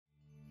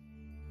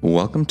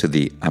Welcome to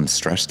the I'm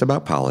Stressed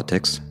About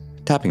Politics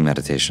tapping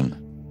meditation.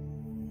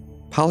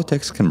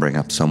 Politics can bring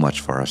up so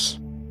much for us,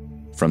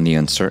 from the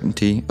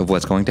uncertainty of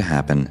what's going to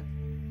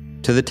happen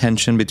to the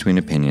tension between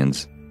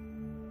opinions.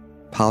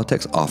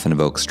 Politics often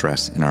evokes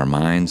stress in our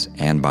minds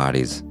and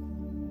bodies.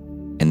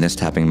 In this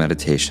tapping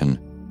meditation,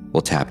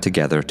 we'll tap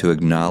together to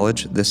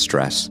acknowledge this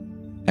stress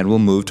and we'll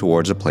move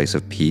towards a place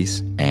of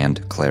peace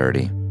and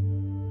clarity.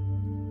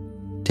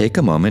 Take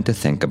a moment to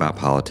think about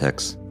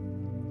politics.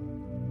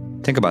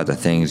 Think about the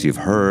things you've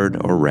heard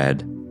or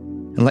read,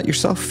 and let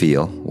yourself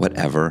feel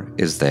whatever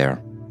is there.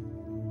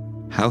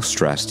 How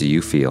stressed do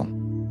you feel?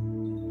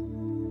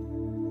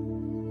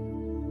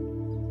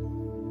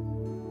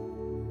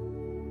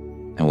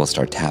 And we'll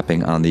start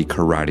tapping on the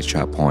karate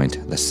chop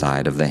point, the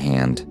side of the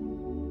hand.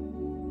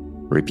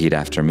 Repeat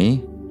after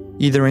me,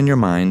 either in your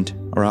mind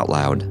or out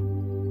loud.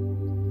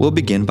 We'll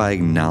begin by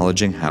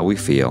acknowledging how we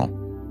feel,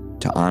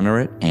 to honor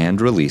it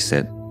and release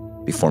it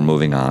before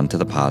moving on to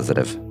the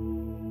positive.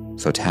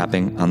 So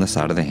tapping on the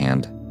side of the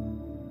hand.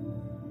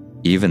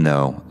 Even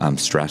though I'm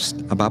stressed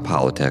about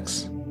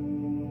politics,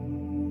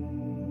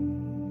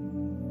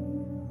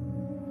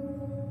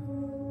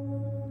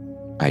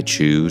 I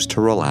choose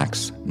to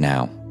relax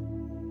now.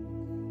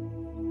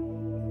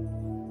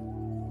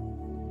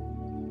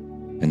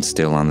 And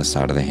still on the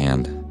side of the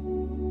hand,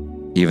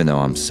 even though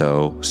I'm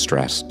so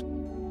stressed.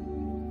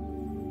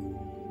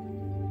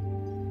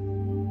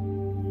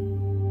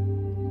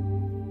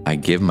 I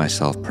give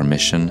myself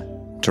permission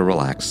to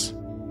relax.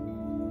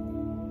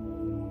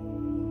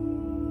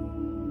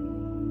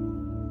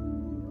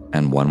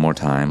 And one more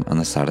time on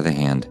the side of the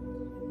hand,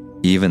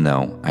 even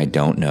though I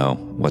don't know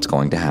what's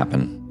going to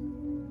happen.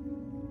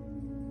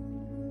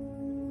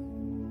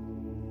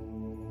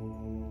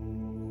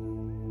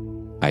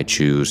 I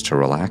choose to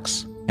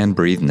relax and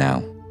breathe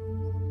now.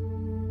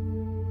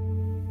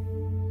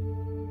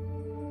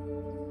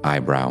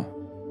 Eyebrow.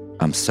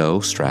 I'm so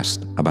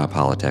stressed about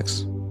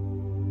politics.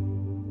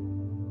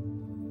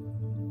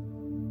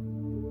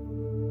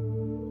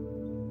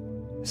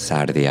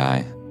 Side of the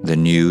eye. The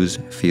news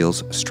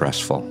feels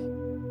stressful.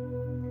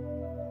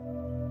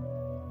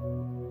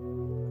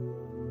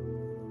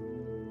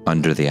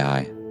 Under the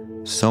eye.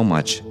 So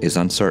much is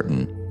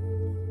uncertain.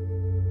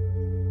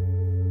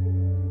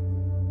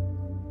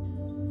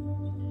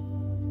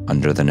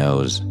 Under the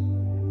nose.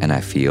 And I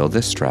feel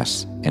this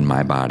stress in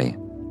my body.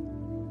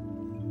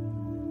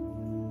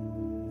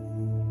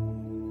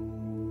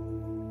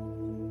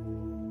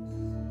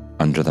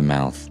 Under the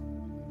mouth.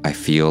 I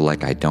feel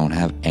like I don't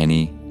have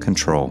any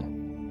control.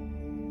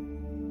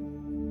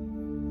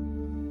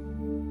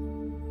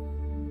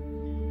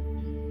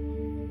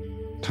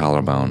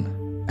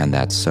 Collarbone, and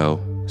that's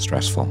so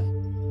stressful.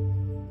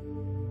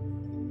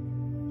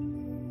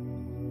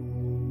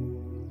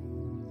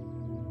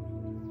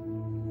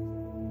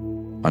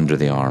 Under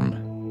the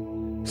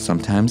arm.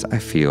 Sometimes I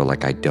feel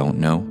like I don't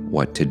know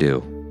what to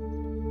do.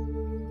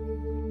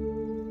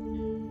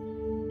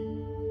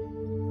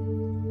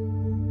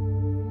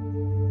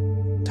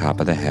 Top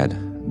of the head,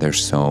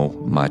 there's so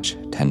much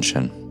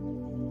tension.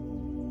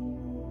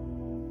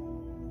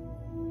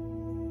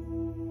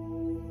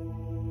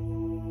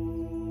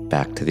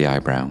 Back to the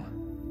eyebrow,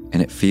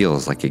 and it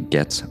feels like it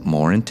gets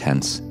more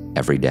intense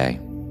every day.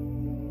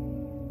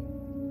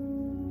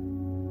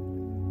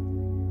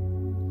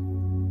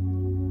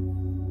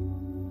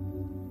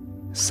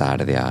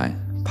 Side of the eye,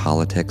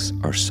 politics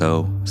are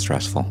so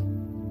stressful.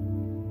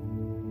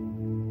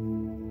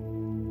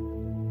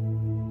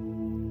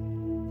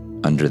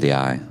 Under the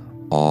eye,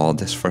 all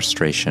this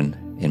frustration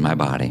in my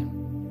body.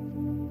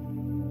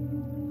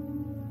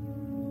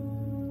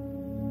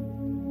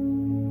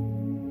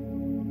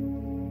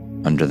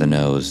 Under the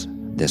nose,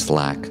 this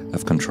lack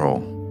of control.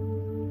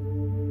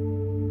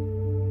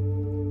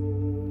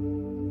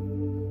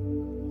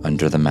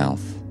 Under the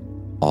mouth,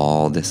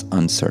 all this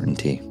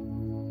uncertainty.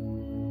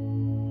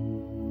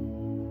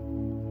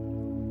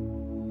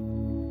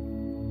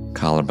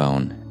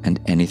 Collarbone, and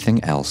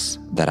anything else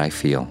that I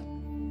feel.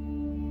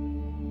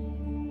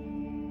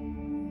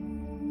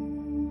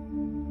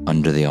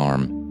 Under the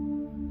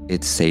arm,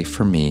 it's safe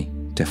for me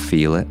to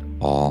feel it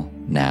all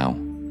now.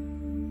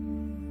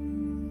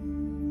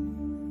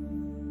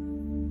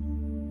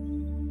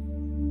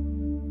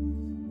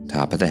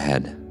 Top of the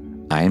head,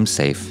 I am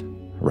safe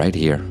right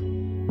here,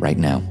 right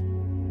now.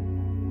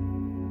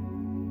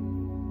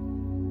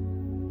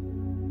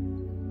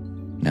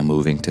 Now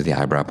moving to the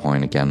eyebrow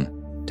point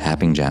again,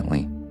 tapping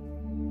gently,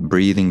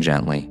 breathing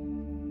gently.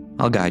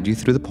 I'll guide you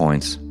through the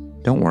points.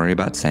 Don't worry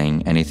about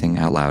saying anything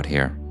out loud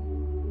here.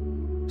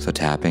 So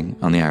tapping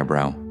on the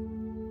eyebrow,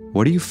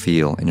 what do you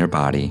feel in your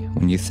body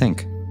when you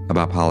think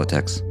about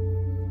politics?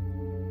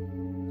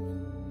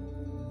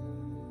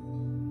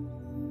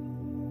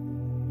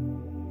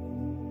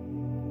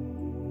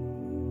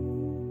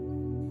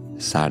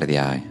 Side of the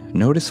eye,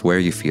 notice where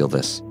you feel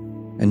this,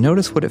 and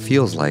notice what it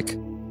feels like.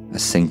 A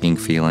sinking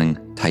feeling,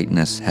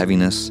 tightness,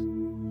 heaviness,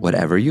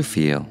 whatever you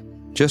feel,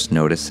 just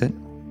notice it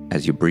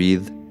as you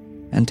breathe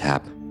and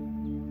tap.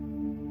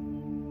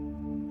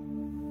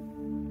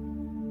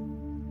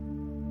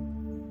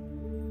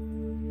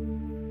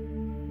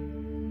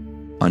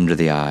 Under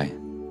the eye.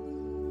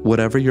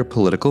 Whatever your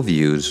political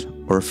views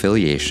or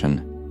affiliation,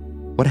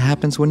 what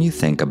happens when you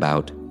think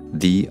about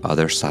the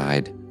other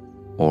side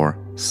or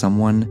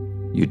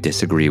someone you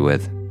disagree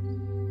with?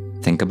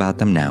 Think about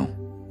them now.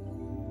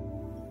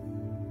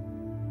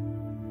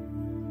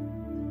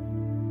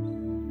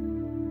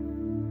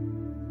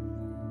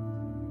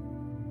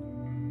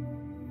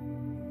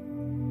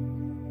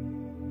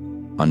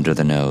 Under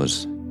the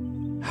nose.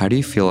 How do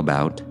you feel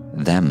about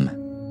them?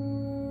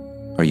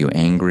 Are you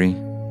angry,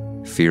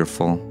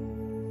 fearful,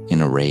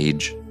 in a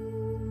rage?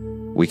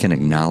 We can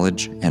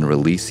acknowledge and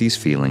release these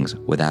feelings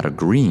without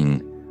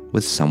agreeing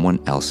with someone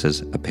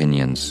else's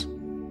opinions.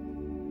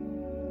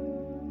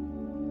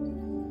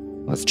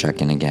 Let's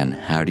check in again.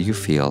 How do you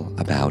feel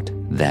about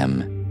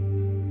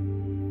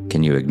them?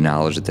 Can you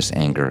acknowledge this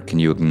anger? Can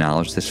you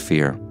acknowledge this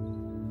fear?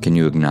 Can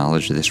you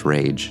acknowledge this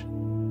rage?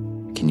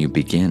 Can you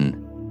begin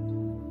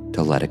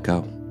to let it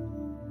go?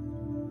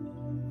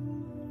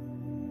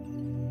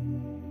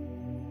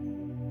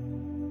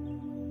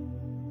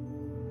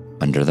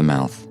 Under the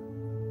mouth.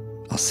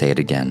 I'll say it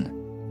again.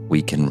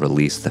 We can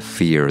release the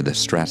fear, the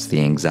stress, the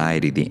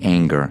anxiety, the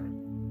anger,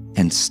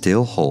 and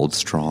still hold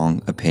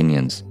strong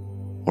opinions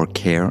or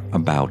care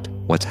about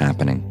what's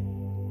happening.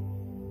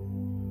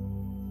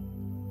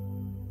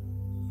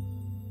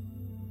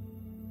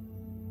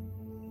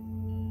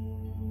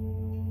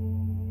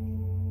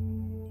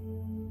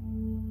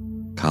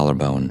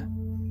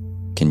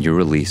 Collarbone. Can you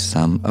release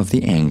some of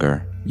the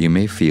anger you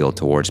may feel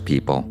towards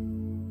people?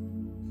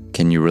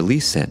 Can you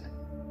release it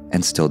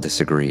and still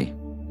disagree?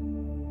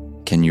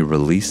 Can you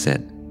release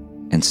it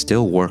and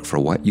still work for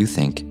what you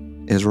think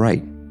is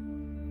right?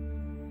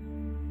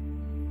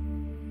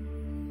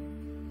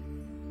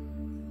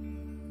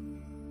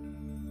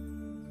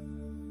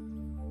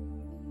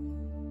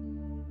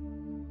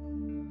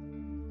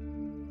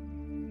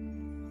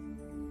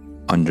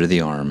 Under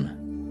the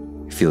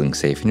arm. Feeling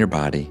safe in your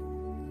body,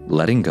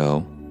 letting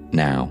go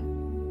now.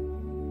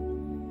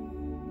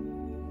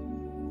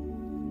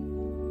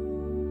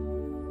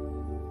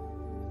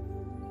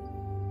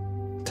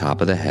 Top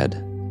of the head,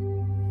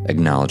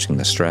 acknowledging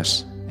the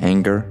stress,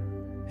 anger,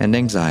 and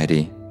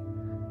anxiety,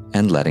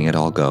 and letting it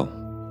all go.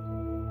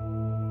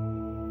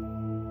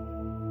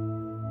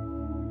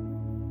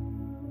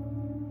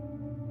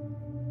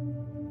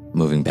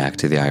 Moving back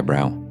to the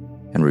eyebrow,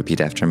 and repeat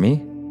after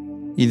me,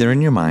 either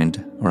in your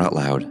mind or out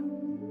loud.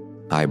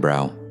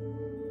 Eyebrow.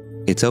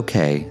 It's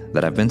okay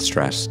that I've been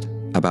stressed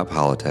about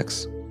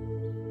politics.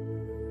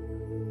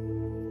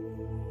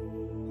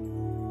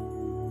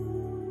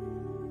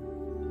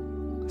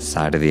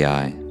 Side of the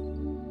eye.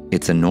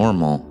 It's a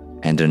normal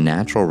and a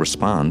natural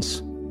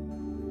response.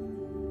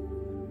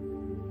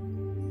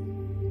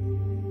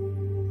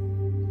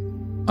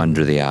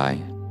 Under the eye.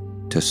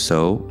 To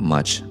so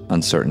much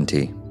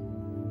uncertainty.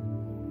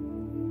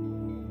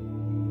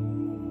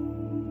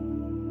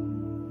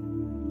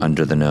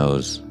 Under the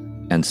nose,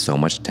 and so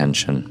much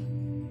tension.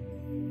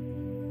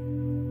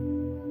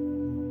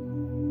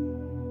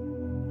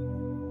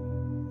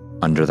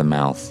 Under the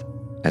mouth,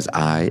 as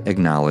I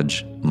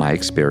acknowledge my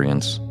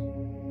experience.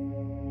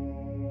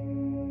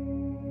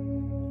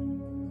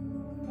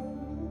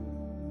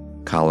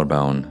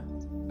 Collarbone,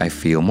 I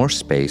feel more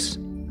space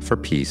for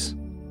peace.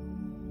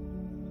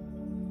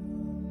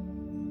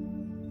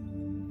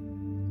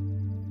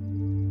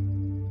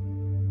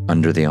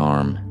 Under the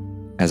arm,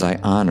 as I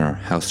honor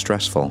how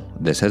stressful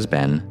this has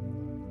been.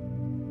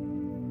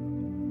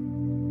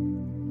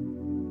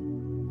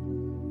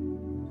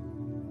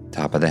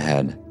 Top of the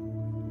head,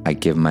 I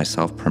give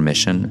myself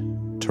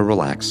permission to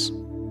relax.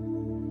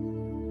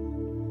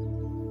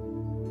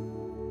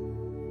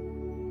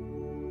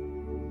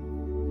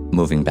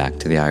 Moving back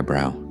to the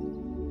eyebrow.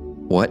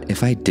 What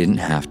if I didn't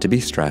have to be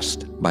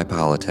stressed by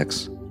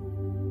politics?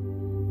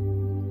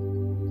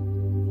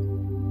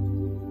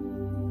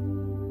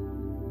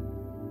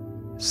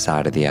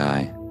 Side of the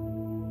eye.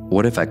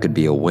 What if I could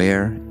be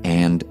aware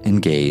and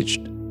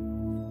engaged?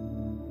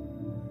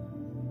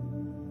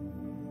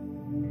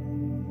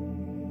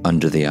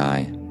 Under the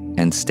eye,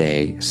 and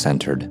stay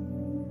centered.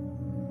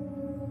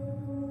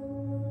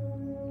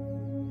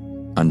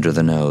 Under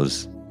the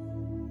nose.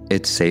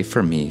 It's safe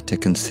for me to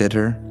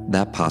consider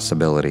that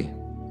possibility.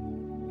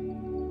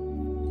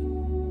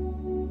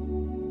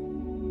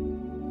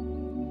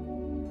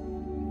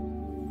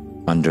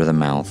 Under the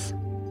mouth.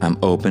 I'm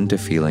open to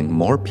feeling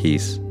more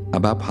peace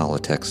about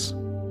politics.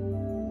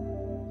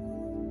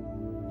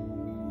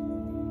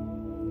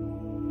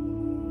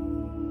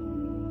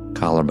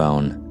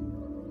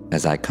 Collarbone,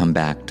 as I come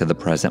back to the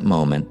present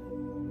moment.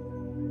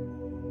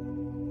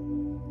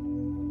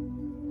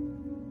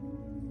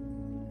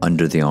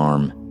 Under the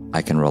arm,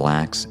 I can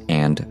relax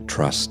and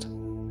trust.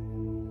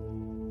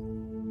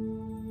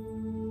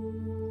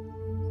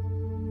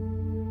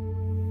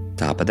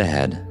 Top of the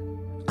head,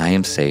 I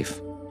am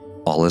safe,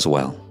 all is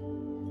well.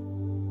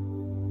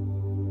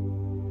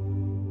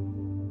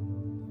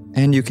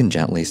 And you can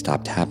gently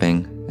stop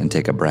tapping and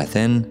take a breath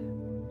in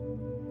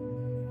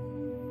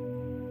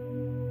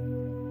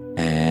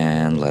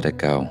and let it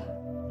go.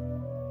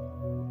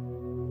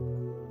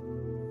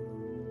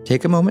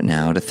 Take a moment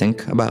now to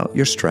think about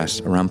your stress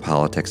around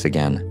politics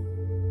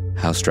again.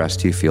 How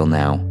stressed do you feel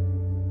now?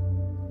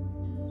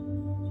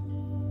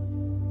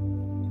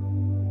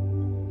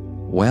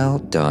 Well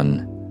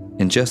done.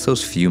 In just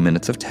those few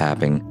minutes of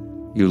tapping,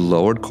 you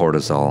lowered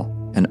cortisol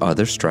and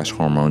other stress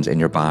hormones in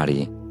your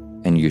body,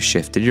 and you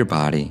shifted your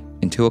body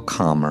into a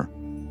calmer,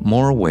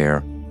 more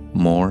aware,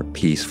 more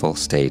peaceful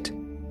state.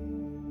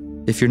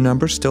 If your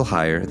number's still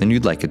higher than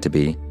you'd like it to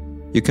be,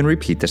 you can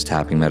repeat this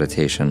tapping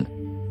meditation.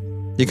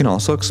 You can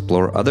also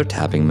explore other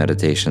tapping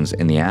meditations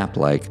in the app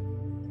like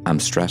I'm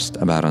Stressed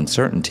About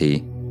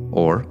Uncertainty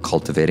or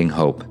Cultivating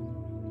Hope.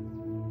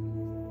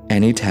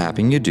 Any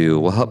tapping you do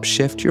will help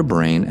shift your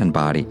brain and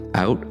body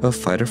out of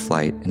fight or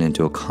flight and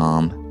into a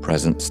calm,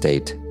 present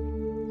state.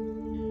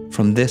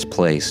 From this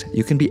place,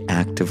 you can be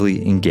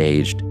actively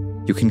engaged.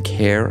 You can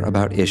care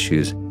about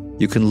issues.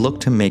 You can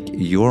look to make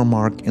your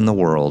mark in the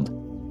world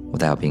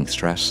without being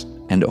stressed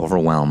and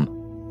overwhelmed.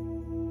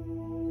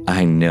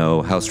 I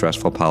know how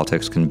stressful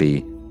politics can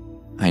be.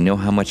 I know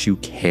how much you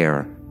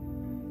care.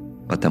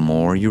 But the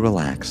more you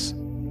relax,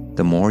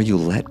 the more you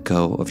let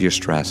go of your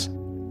stress,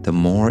 the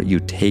more you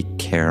take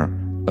care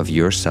of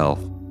yourself,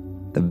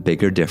 the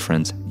bigger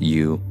difference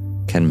you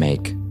can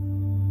make.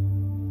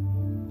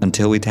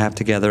 Until we tap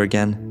together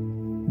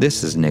again,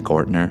 this is Nick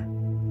Ortner.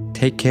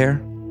 Take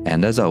care,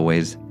 and as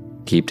always,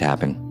 keep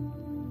tapping.